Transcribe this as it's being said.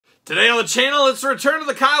Today on the channel, it's a return to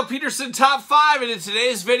the Kyle Peterson Top 5, and in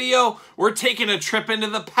today's video, we're taking a trip into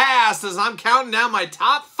the past as I'm counting down my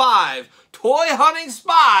top 5 toy hunting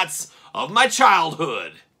spots of my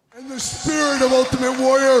childhood. And the spirit of Ultimate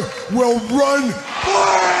Warrior will run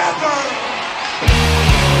forever!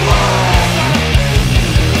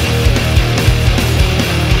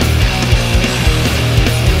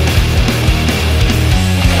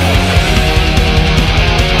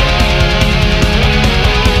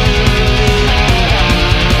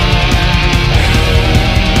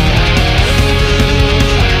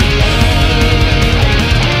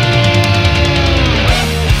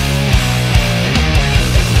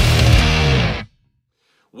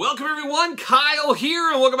 Welcome everyone, Kyle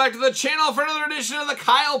here, and welcome back to the channel for another edition of the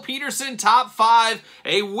Kyle Peterson Top 5,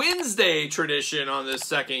 a Wednesday tradition on this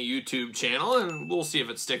second YouTube channel, and we'll see if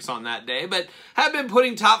it sticks on that day, but have been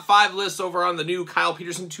putting top 5 lists over on the new Kyle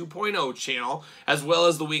Peterson 2.0 channel, as well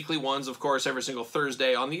as the weekly ones, of course, every single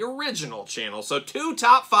Thursday on the original channel. So 2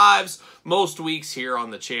 top 5s most weeks here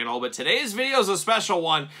on the channel, but today's video is a special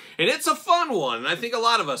one, and it's a fun one, and I think a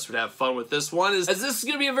lot of us would have fun with this one, as this is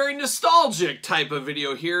going to be a very nostalgic type of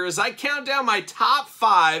video here as I count down my top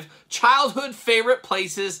 5 childhood favorite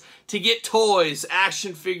places to get toys,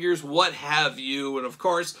 action figures, what have you. And of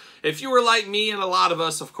course, if you were like me, and a lot of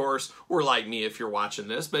us, of course, were like me if you're watching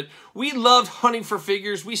this, but we loved hunting for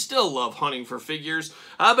figures. We still love hunting for figures.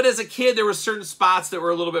 But as a kid, there were certain spots that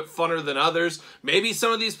were a little bit funner than others. Maybe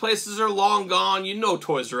some of these places are long gone. You know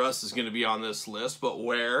Toys R Us is going to be on this list, but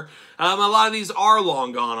where? A lot of these are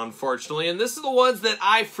long gone, unfortunately, and this is the ones that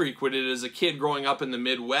I frequented as a kid growing up in the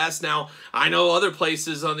Midwest. Now, I know other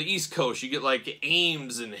places on the East Coast, you get like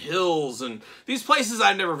Ames and Hills, and these places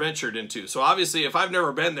I've never ventured into. So obviously, if I've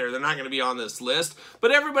never been there, they're not going to be on this list.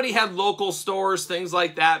 But everybody had local stores, things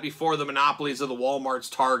like that, before the monopolies of the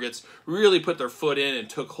Walmarts, Targets really put their foot in and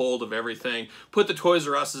took hold of everything. Put the Toys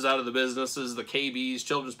R Us's out of the businesses, the KBs,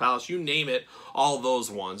 Children's Palace, you name it, all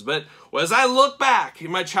those ones. But as I look back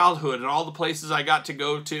in my childhood and all the places I got to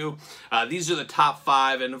go to, these are the top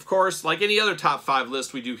 5. And of course, like any other top 5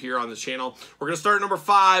 list we do here on the channel, we're going to start at number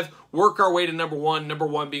 5, work our way to number 1, number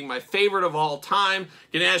 1 being my favorite of all time.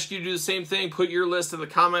 Going to ask you to do the same thing. Put your list in the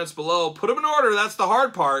comments below. Put them in order. That's the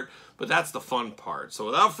hard part, but that's the fun part. So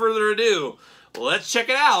without further ado, let's check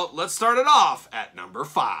it out. Let's start it off at number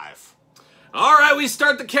 5. All right, we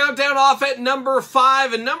start the countdown off at number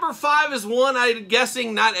 5, and number 5 is one I'm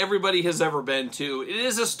guessing not everybody has ever been to. It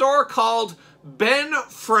is a store called Ben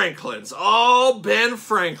Franklin's. Oh, Ben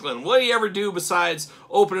Franklin. What do you ever do besides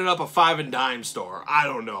opening up a 5 and dime store? I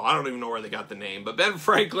don't know. I don't even know where they got the name. But Ben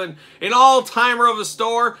Franklin, an all-timer of a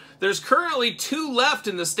store. There's currently 2 left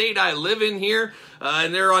in the state I live in here,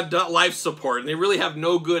 and they're on life support, and they really have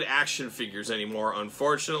no good action figures anymore,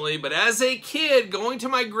 unfortunately. But as a kid, going to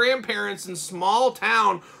my grandparents in small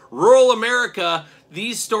town, rural America,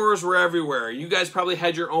 these stores were everywhere. You guys probably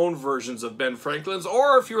had your own versions of Ben Franklin's,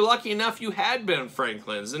 or if you were lucky enough, you had Ben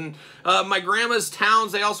Franklin's. And my grandma's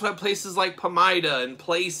towns, they also had places like Pomida and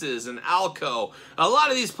Places and Alco. A lot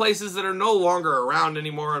of these places that are no longer around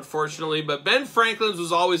anymore, unfortunately, but Ben Franklin's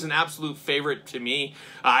was always an absolute favorite to me.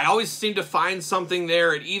 I always seemed to find something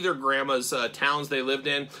there at either grandma's towns they lived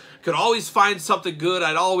in. Could always find something good.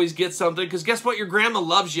 I'd always get something, because guess what? Your grandma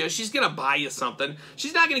loves you. She's going to buy you something.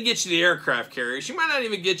 She's not going to get you the aircraft carrier. She might not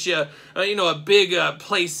even get you, a big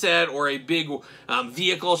play set or a big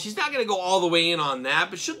vehicle. She's not going to go all the way in on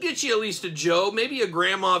that, but she'll get you at least a Joe, maybe a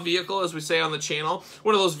grandma vehicle, as we say on the channel.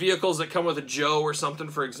 One of those vehicles that come with a Joe or something,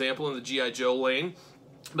 for example, in the G.I. Joe lane.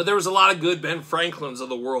 But there was a lot of good Ben Franklin's of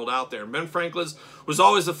the world out there. Ben Franklin's was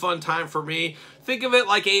always a fun time for me. Think of it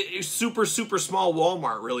like a super, super small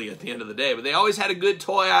Walmart, really, at the end of the day. But they always had a good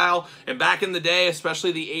toy aisle. And back in the day,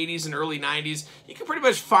 especially the 80s and early 90s, you could pretty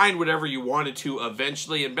much find whatever you wanted to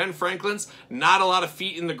eventually. And Ben Franklin's, not a lot of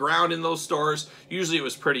feet in the ground in those stores. Usually it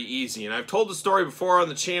was pretty easy. And I've told the story before on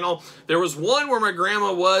the channel. There was one where my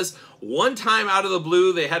grandma was. One time out of the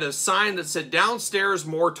blue, they had a sign that said, "Downstairs,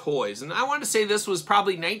 more toys." And I want to say this was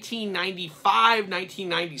probably 1995,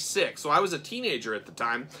 1996. So I was a teenager at the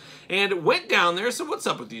time. And went down there, said, "What's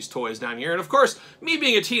up with these toys down here?" And of course, me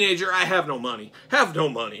being a teenager, I have no money.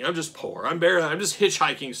 I'm just poor. I'm just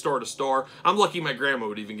hitchhiking store to store. I'm lucky my grandma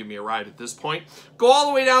would even give me a ride at this point. Go all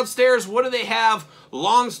the way downstairs. What do they have?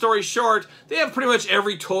 Long story short, they have pretty much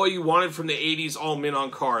every toy you wanted from the 80s, all mint on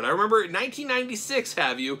card. I remember 1996,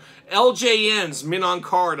 LJN's mint on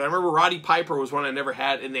card. I remember Roddy Piper was one I never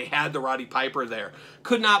had, and they had the Roddy Piper there.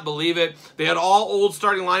 Could not believe it. They had all old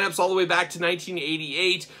starting lineups all the way back to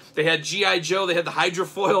 1988. They had G.I. Joe. They had the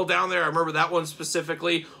hydrofoil down there. I remember that one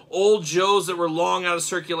specifically. Old Joes that were long out of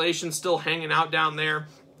circulation still hanging out down there.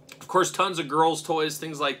 course, tons of girls' toys,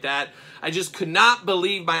 things like that. I just could not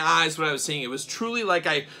believe my eyes when I was seeing it. It was truly like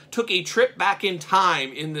I took a trip back in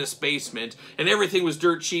time in this basement, and everything was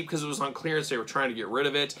dirt cheap because it was on clearance. They were trying to get rid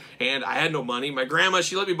of it, and I had no money. My grandma,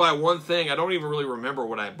 she let me buy one thing. I don't even really remember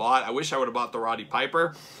what I bought. I wish I would have bought the Roddy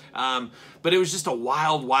Piper. But it was just a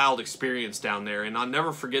wild, wild experience down there, and I'll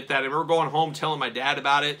never forget that. I remember going home telling my dad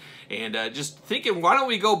about it, and just thinking, why don't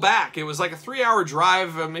we go back? It was like a 3-hour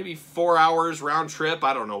drive, maybe 4 hours round trip.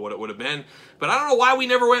 I don't know what it would have been, but I don't know why we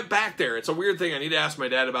never went back there. It's a weird thing. I need to ask my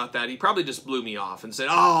dad about that. He probably just blew me off and said,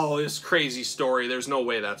 oh, this crazy story. There's no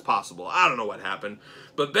way that's possible. I don't know what happened.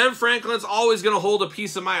 But Ben Franklin's always going to hold a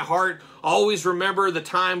piece of my heart. Always remember the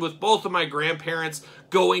time with both of my grandparents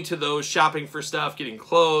going to those, shopping for stuff, getting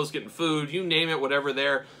clothes, getting food, you name it, whatever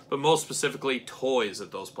there, but most specifically toys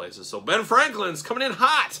at those places. So Ben Franklin's coming in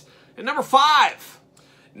hot at number 5.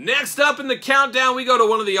 Next up in the countdown, we go to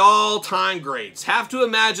one of the all-time greats. Have to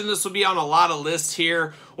imagine this will be on a lot of lists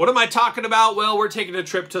here. What am I talking about? Well, we're taking a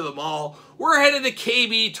trip to the mall. We're headed to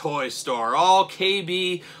KB Toy Store. All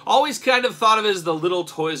KB. Always kind of thought of it as the little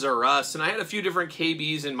Toys R Us. And I had a few different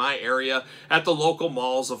KBs in my area at the local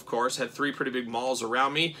malls, of course. Had 3 pretty big malls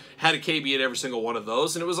around me. Had a KB at every single one of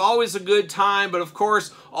those. And it was always a good time, but of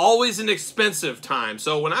course, always an expensive time.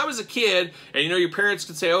 So when I was a kid, and you know, your parents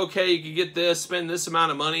could say, okay, you could get this, spend this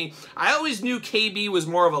amount of money. I always knew KB was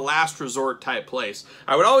more of a last resort type place.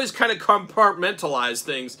 I would always kind of compartmentalize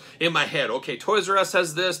things in my head. Okay, Toys R Us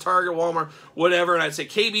has this, Target, Walmart, whatever, and I'd say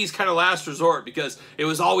KB's kind of last resort because it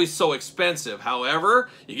was always so expensive. However,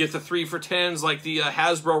 you get the 3 for $10s like the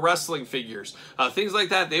Hasbro wrestling figures, things like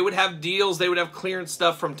that. They would have deals, they would have clearance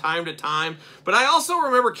stuff from time to time, but I also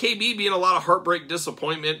remember KB being a lot of heartbreak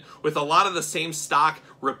disappointment with a lot of the same stock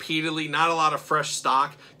repeatedly, not a lot of fresh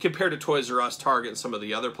stock compared to Toys R Us, Target, and some of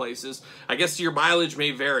the other places. I guess your mileage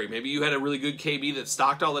may vary. Maybe you had a really good KB that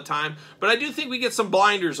stocked all the time, but I do think we get some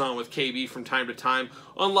blinders on with KB from time to time,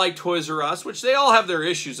 unlike Toys R Us, which they all have their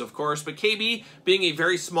issues, of course, but KB being a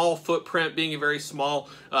very small footprint, being a very small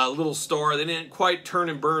little store, they didn't quite turn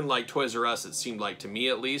and burn like Toys R Us, it seemed like to me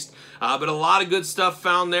at least, but a lot of good stuff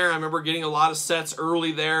found there. I remember getting a lot of sets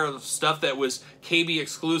early there of stuff that was KB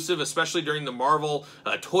exclusive, especially during the Marvel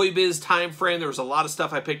Toy Biz time frame. There was a lot of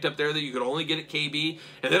stuff I picked up there that you could only get at KB.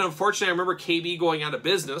 And then unfortunately, I remember KB going out of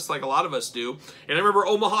business, like a lot of us do. And I remember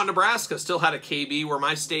Omaha, Nebraska still had a KB where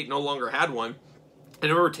my state no longer had one.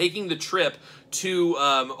 And I remember taking the trip to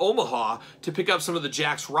Omaha to pick up some of the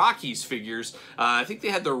Jax Rockies figures. I think they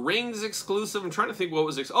had the Rings exclusive. I'm trying to think what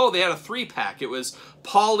was oh, they had a 3-pack. It was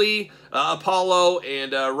Polly, Apollo,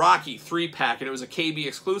 and Rocky 3-pack, and it was a KB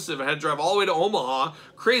exclusive. I had to drive all the way to Omaha.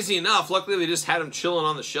 Crazy enough, luckily they just had them chilling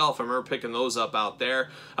on the shelf. I remember picking those up out there.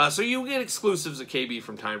 So you get exclusives at KB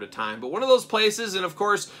from time to time. But one of those places, and of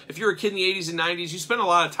course, if you're a kid in the 80s and 90s, you spent a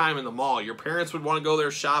lot of time in the mall. Your parents would want to go there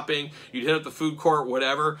shopping. You'd hit up the food court,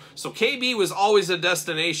 whatever. So KB was always a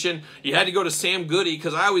destination. You had to go to Sam Goody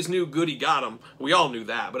because I always knew Goody got them. We all knew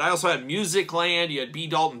that. But I also had Music Land. You had B.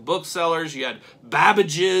 Dalton Booksellers. You had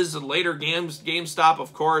Babbage's and later GameStop,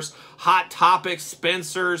 of course. Hot Topic,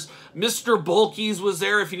 Spencer's. Mr. Bulky's was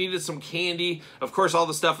there if you needed some candy. Of course, all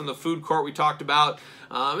the stuff in the food court we talked about.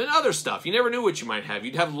 And other stuff. You never knew what you might have.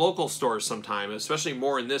 You'd have local stores sometime, especially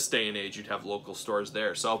more in this day and age, you'd have local stores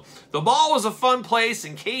there. So the mall was a fun place,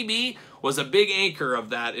 and KB was a big anchor of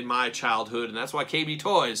that in my childhood, and that's why KB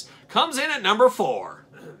Toys comes in at number 4.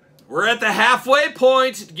 We're at the halfway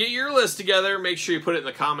point. Get your list together. Make sure you put it in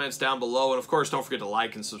the comments down below. And of course, don't forget to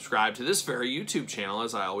like and subscribe to this very YouTube channel,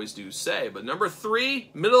 as I always do say. But number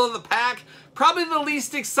 3, middle of the pack, probably the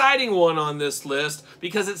least exciting one on this list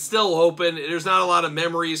because it's still open. There's not a lot of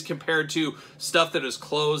memories compared to stuff that is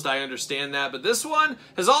closed. I understand that. But this one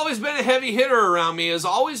has always been a heavy hitter around me. Has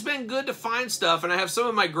always been good to find stuff. And I have some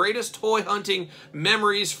of my greatest toy hunting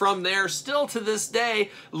memories from there still to this day.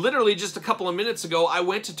 Literally just a couple of minutes ago, I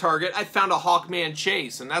went to Target. I found a Hawkman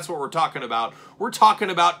Chase, and that's what we're talking about. We're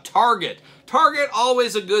talking about Target. Target,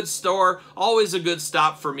 always a good store, always a good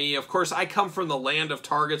stop for me. Of course, I come from the land of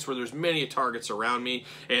Targets where there's many Targets around me,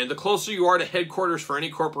 and the closer you are to headquarters for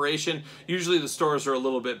any corporation, usually the stores are a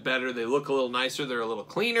little bit better. They look a little nicer. They're a little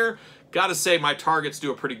cleaner. Gotta say, my Targets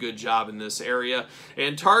do a pretty good job in this area.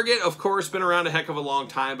 And Target, of course, been around a heck of a long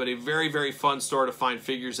time, but a very, very fun store to find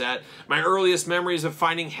figures at. My earliest memories of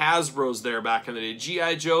finding Hasbro's there back in the day,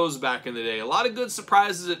 G.I. Joe's back in the day. A lot of good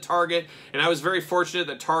surprises at Target, and I was very fortunate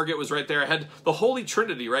that Target was right there. I had the Holy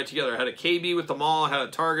Trinity right together. I had a KB with the mall, I had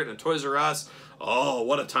a Target and a Toys R Us. Oh,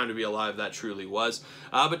 what a time to be alive that truly was.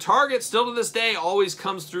 But Target, still to this day, always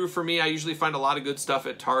comes through for me. I usually find a lot of good stuff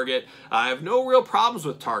at Target. I have no real problems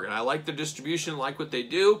with Target. I like their distribution, like what they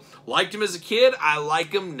do. Liked them as a kid, I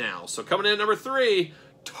like them now. So coming in at number 3,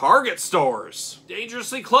 Target stores.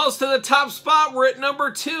 Dangerously close to the top spot. We're at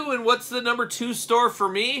number 2, and what's the number 2 store for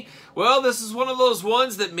me? Well, this is one of those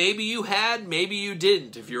ones that maybe you had, maybe you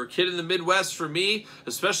didn't. If you're a kid in the Midwest, for me,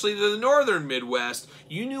 especially the northern Midwest,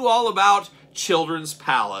 you knew all about Children's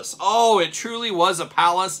Palace. Oh, it truly was a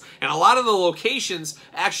palace, and a lot of the locations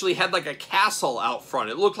actually had like a castle out front.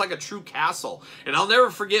 It looked like a true castle. And I'll never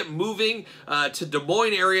forget moving to Des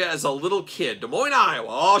Moines area as a little kid. Des Moines, Iowa.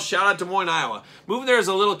 Oh, shout out Des Moines, Iowa. Moving there as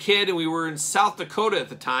a little kid, and we were in South Dakota at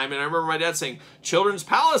the time, and I remember my dad saying, Children's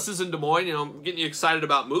Palace is in Des Moines, you know, getting you excited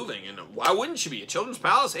about moving. And why wouldn't you be? A Children's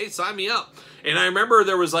Palace? Hey, sign me up. And I remember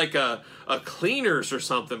there was like a Cleaners or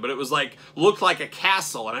something, but it was like, looked like a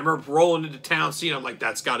castle. And I remember rolling into town, seeing, I'm like,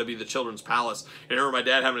 that's got to be the Children's Palace. And I remember my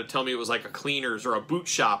dad having to tell me it was like a Cleaners or a boot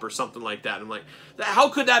shop or something like that. And I'm like, how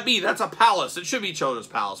could that be? That's a palace. It should be Children's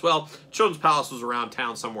Palace. Well, Children's Palace was around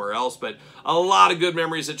town somewhere else, but a lot of good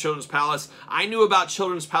memories at Children's Palace. I knew about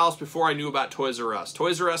Children's Palace before I knew about Toys R Us.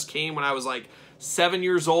 Toys R Us came when I was like 7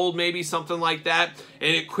 years old, maybe, something like that,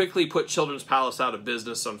 and it quickly put Children's Palace out of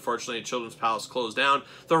business. Unfortunately, Children's Palace closed down.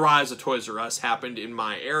 The rise of Toys R Us happened in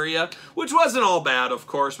my area, which wasn't all bad, of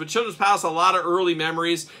course, but Children's Palace, a lot of early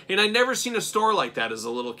memories, and I'd never seen a store like that as a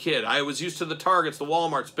little kid. I was used to the Targets, the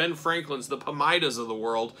Walmarts, Ben Franklin's, the Pomidas of the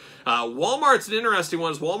world. Walmart's an interesting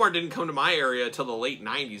one. Walmart didn't come to my area until the late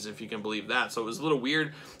 90s, if you can believe that, so it was a little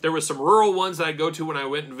weird. There was some rural ones that I'd go to when I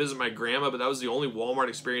went and visit my grandma, but that was the only Walmart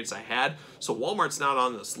experience I had, so Walmart's not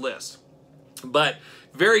on this list. But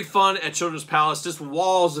very fun at Children's Palace, just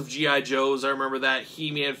walls of G.I. Joes. I remember that,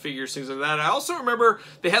 He-Man figures, things like that. I also remember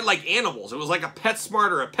they had like animals. It was like a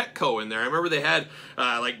PetSmart or a Petco in there. I remember they had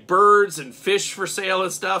like birds and fish for sale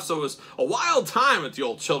and stuff, so it was a wild time at the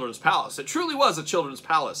old Children's Palace. It truly was a Children's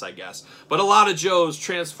Palace, I guess. But a lot of Joes,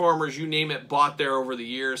 Transformers, you name it, bought there over the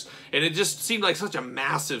years, and it just seemed like such a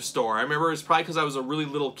massive store. I remember it was probably because I was a really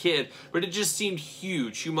little kid, but it just seemed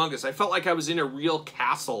huge, humongous. I felt like I was in a real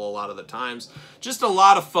castle a lot of the times. Just a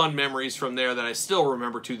lot of fun memories from there that I still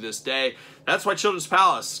remember to this day. That's why Children's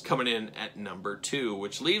Palace coming in at number 2,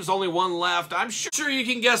 which leaves only one left. I'm sure you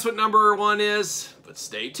can guess what number 1 is, but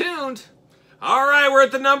stay tuned. All right, we're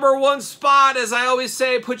at the number 1 spot. As I always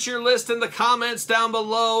say, put your list in the comments down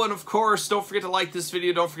below. And of course, don't forget to like this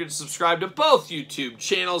video. Don't forget to subscribe to both YouTube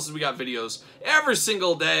channels. We got videos every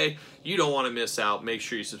single day. You don't want to miss out. Make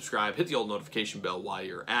sure you subscribe. Hit the old notification bell while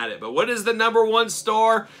you're at it. But what is the number 1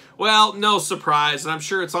 store? Well, no surprise, and I'm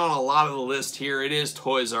sure it's on a lot of the list here. It is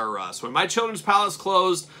Toys R Us. When my Children's Palace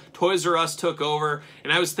closed, Toys R Us took over,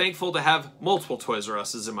 and I was thankful to have multiple Toys R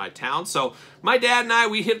Us's in my town. So my dad and I,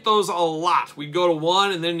 we hit those a lot. We'd go to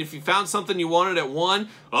one, and then if you found something you wanted at one,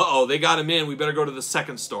 uh-oh, they got them in. We better go to the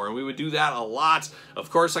second store, and we would do that a lot.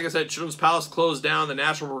 Of course, like I said, Children's Palace closed down. The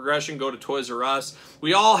natural progression, go to Toys R Us.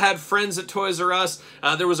 We all had friends at Toys R Us.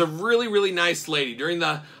 There was a really, really nice lady during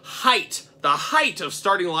the height of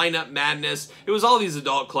starting lineup madness. It was all these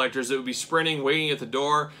adult collectors that would be sprinting, waiting at the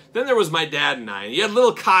door. Then there was my dad and I. And you had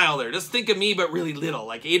little Kyle there. Just think of me, but really little,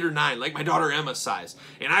 like 8 or 9, like my daughter Emma's size.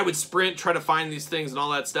 And I would sprint, try to find these things and all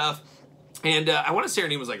that stuff. And I want to say her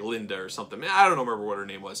name was like Linda or something. I don't remember what her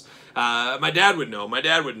name was. My dad would know. My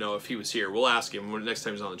dad would know if he was here. We'll ask him next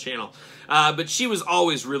time he's on the channel. But she was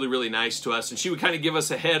always really, really nice to us. And she would kind of give us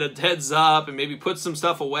a heads up and maybe put some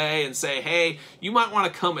stuff away and say, hey, you might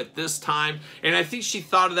want to come at this time. And I think she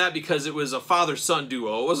thought of that because it was a father-son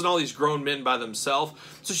duo. It wasn't all these grown men by themselves.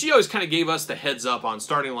 So she always kind of gave us the heads up on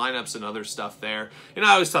starting lineups and other stuff there. And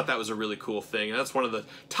I always thought that was a really cool thing. And that's one of the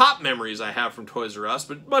top memories I have from Toys R Us.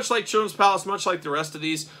 But much like Children's Palace, much like the rest of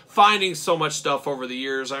these, finding so much stuff over the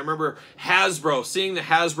years. I remember Hasbro, seeing the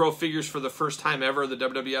Hasbro figures for the first time ever, the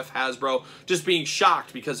WWF Hasbro, just being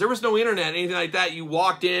shocked because there was no internet, anything like that. You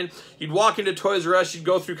walked in, you'd walk into Toys R Us, you'd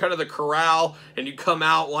go through kind of the corral, and you'd come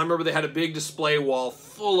out. Well, I remember they had a big display wall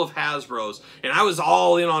full of Hasbros, and I was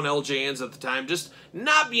all in on LJNs at the time, just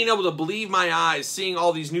not being able to believe my eyes, seeing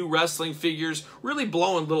all these new wrestling figures, really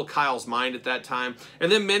blowing little Kyle's mind at that time. And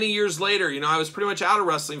then many years later, you know, I was pretty much out of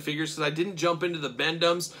wrestling figures because I didn't jump into the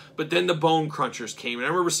Bendums, but then the Bone Crunchers came. And I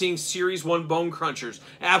remember seeing Series 1 Bone Crunchers,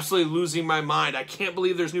 absolutely losing my mind. I can't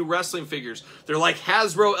believe there's new wrestling figures. They're like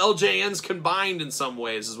Hasbro LJNs combined in some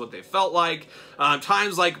ways, is what they felt like.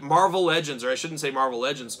 Times like Marvel Legends, or I shouldn't say Marvel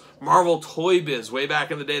Legends, Marvel Toy Biz way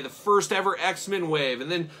back in the day, the first ever X-Men wave, and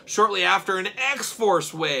then shortly after an X-Force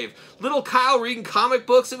Force wave. Little Kyle reading comic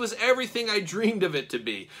books, it was everything I dreamed of it to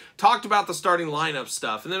be. Talked about the starting lineup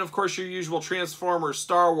stuff. And then, of course, your usual Transformers,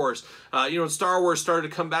 Star Wars. When Star Wars started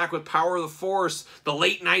to come back with Power of the Force, the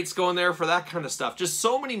late nights going there for that kind of stuff. Just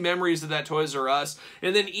so many memories of that Toys R Us.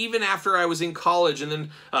 And then even after I was in college and then,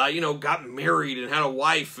 got married and had a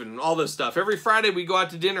wife and all this stuff, every Friday we'd go out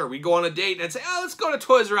to dinner, we'd go on a date, and I'd say, oh, let's go to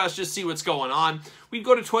Toys R Us, just see what's going on. We'd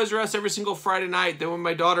go to Toys R Us every single Friday night. Then when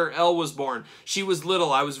my daughter Elle was born, she was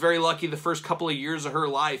little. I was very lucky the first couple of years of her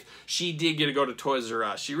life, she did get to go to Toys R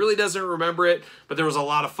Us. She really doesn't remember it, but there was a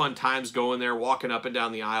lot of fun times going there, walking up and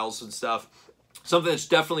down the aisles and stuff. Something that's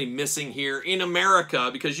definitely missing here in America,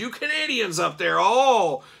 because you Canadians up there,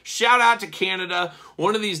 oh, shout out to Canada.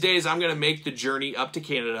 One of these days, I'm going to make the journey up to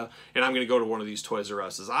Canada, and I'm going to go to one of these Toys R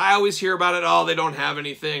Us's. I always hear about it, oh, they don't have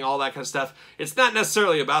anything, all that kind of stuff. It's not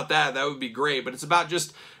necessarily about that. That would be great, but it's about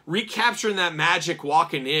just recapturing that magic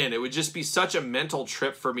walking in. It would just be such a mental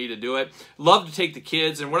trip for me to do it. Love to take the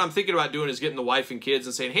kids, and what I'm thinking about doing is getting the wife and kids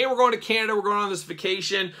and saying, hey, we're going to Canada, we're going on this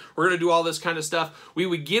vacation, we're going to do all this kind of stuff. We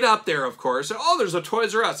would get up there, of course, and, oh, there's a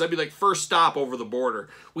Toys R Us. That'd be like first stop over the border.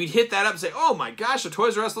 We'd hit that up and say, oh my gosh, a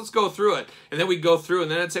Toys R Us, let's go through it. And then we'd go through, and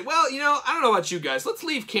then I'd say, well, I don't know about you guys, let's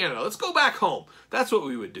leave Canada, let's go back home. That's what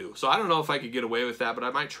we would do. So I don't know if I could get away with that, but I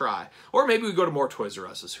might try. Or maybe we go to more Toys R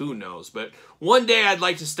Us's, who knows. But one day I'd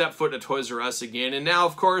like to step foot in a Toys R Us again. And now,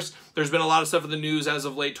 of course, there's been a lot of stuff in the news as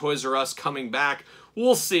of late, Toys R Us coming back.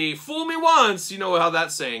 We'll see. Fool me once, you know how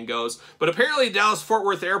that saying goes. But apparently Dallas-Fort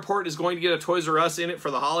Worth Airport is going to get a Toys R Us in it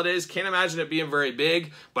for the holidays. Can't imagine it being very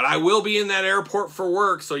big, but I will be in that airport for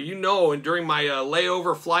work, so and during my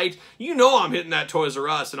layover flight, I'm hitting that Toys R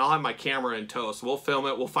Us, and I'll have my camera in tow, so we'll film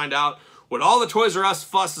it. We'll find out what all the Toys R Us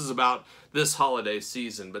fuss is about this holiday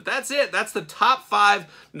season. But that's it. That's the top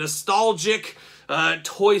 5 nostalgic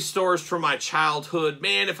toy stores from my childhood.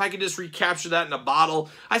 Man, if I could just recapture that in a bottle.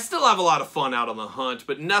 I still have a lot of fun out on the hunt,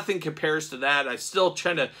 but nothing compares to that. I still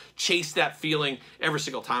try to chase that feeling every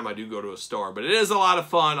single time I do go to a store. But it is a lot of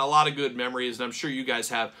fun, a lot of good memories, and I'm sure you guys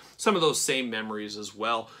have some of those same memories as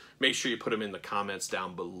well. Make sure you put them in the comments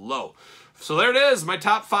down below. So there it is, my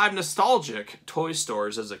top 5 nostalgic toy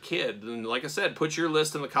stores as a kid. And like I said, put your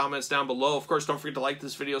list in the comments down below. Of course, don't forget to like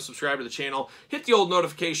this video, subscribe to the channel, hit the old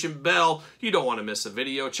notification bell. You don't want to miss a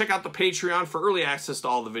video. Check out the Patreon for early access to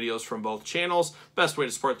all the videos from both channels. Best way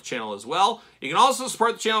to support the channel as well. You can also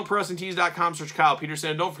support the channel at ProWrestlingTees.com. Search Kyle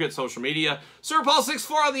Peterson. Don't forget social media.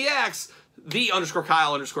 SirPaul64 on the X,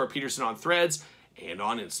 _Kyle_Peterson on Threads and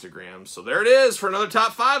on Instagram. So there it is for another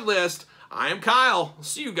top 5 list. I am Kyle.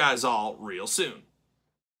 See you guys all real soon.